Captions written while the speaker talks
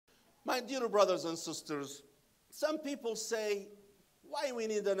My dear brothers and sisters, some people say, why we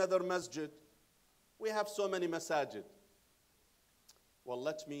need another masjid? We have so many masajid. Well,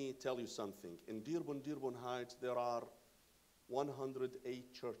 let me tell you something. In Dearborn Heights, there are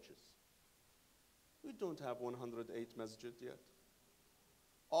 108 churches. We don't have 108 masjid yet.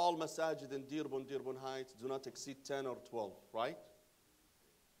 All masajid in Dearborn Heights do not exceed 10 or 12, right?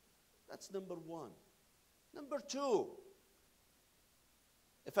 That's number one. Number two,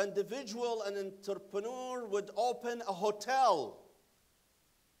 if an individual, an entrepreneur would open a hotel,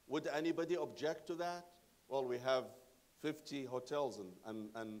 would anybody object to that? Well, we have 50 hotels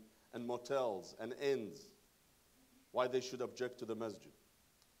and motels and inns. Why they should object to the masjid?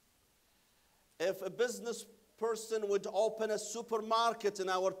 If a business person would open a supermarket in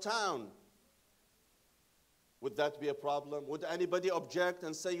our town, would that be a problem? Would anybody object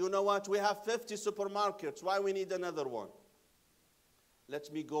and say, you know what, we have 50 supermarkets, why we need another one?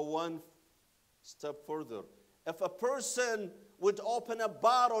 Let me go one step further. If a person would open a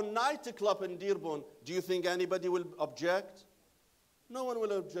bar or nightclub in Dearborn, do you think anybody will object? No one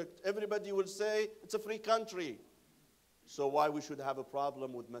will object. Everybody will say it's a free country. So why we should have a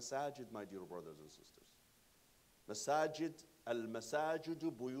problem with masajid, my dear brothers and sisters? Masajid,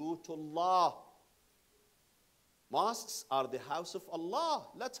 al-masajidu buyutullah. Mosques are the house of Allah.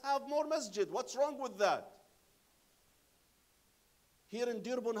 Let's have more masjid. What's wrong with that? Here in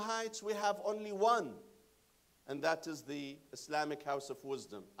Dearborn Heights, we have only one, and that is the Islamic House of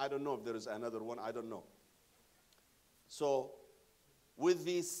Wisdom. I don't know if there is another one, I don't know. So, with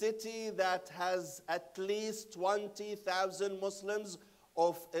the city that has at least 20,000 Muslims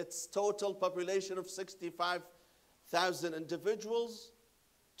of its total population of 65,000 individuals,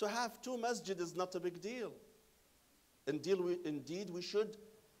 to have two masjid is not a big deal. Indeed, we should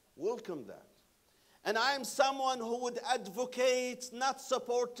welcome that. And I am someone who would advocate not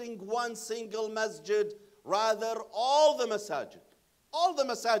supporting one single masjid, rather all the masajid. All the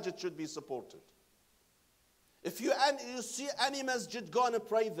masajid should be supported. If you see any masjid, go and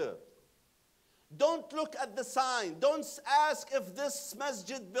pray there. Don't look at the sign. Don't ask if this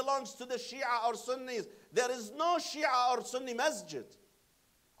masjid belongs to the Shia or Sunnis. There is no Shia or Sunni masjid.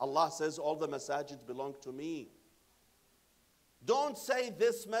 Allah says all the masajid belong to me. Don't say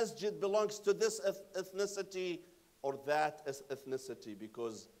this masjid belongs to this ethnicity or that ethnicity,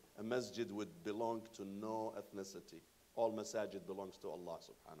 because a masjid would belong to no ethnicity. All masajid belongs to Allah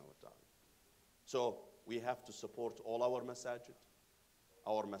subhanahu wa ta'ala. So we have to support all our masajid.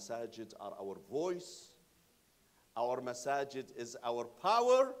 Our masajid are our voice. Our masajid is our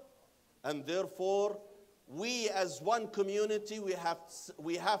power. And therefore, we as one community, we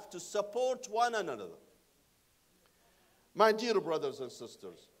have to support one another. My dear brothers and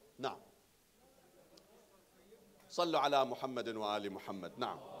sisters, now, صلوا على محمد وآل محمد.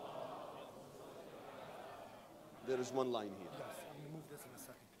 Now, there is one line here. Yes, I'm going to move this in a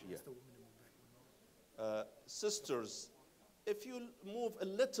second. Yeah. The woman to move back. Sisters, if you move a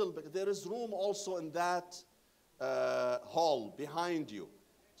little bit, there is room also in that hall behind you.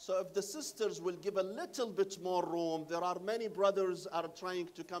 So if the sisters will give a little bit more room, there are many brothers are trying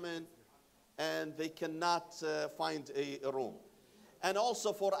to come in and they cannot find a room. And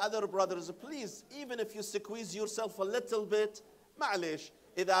also for other brothers, please, even if you squeeze yourself a little bit, معلش,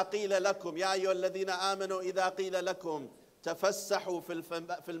 إذا قيل لكم يا أيها الذين آمنوا إذا قيل لكم تفسحوا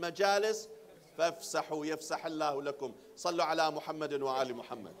في المجالس فافسحوا يفسح الله لكم. صلوا على محمد وآل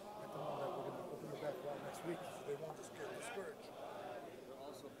محمد. Next week, so they won't just get discouraged. They're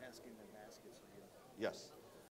also asking the baskets. Yes.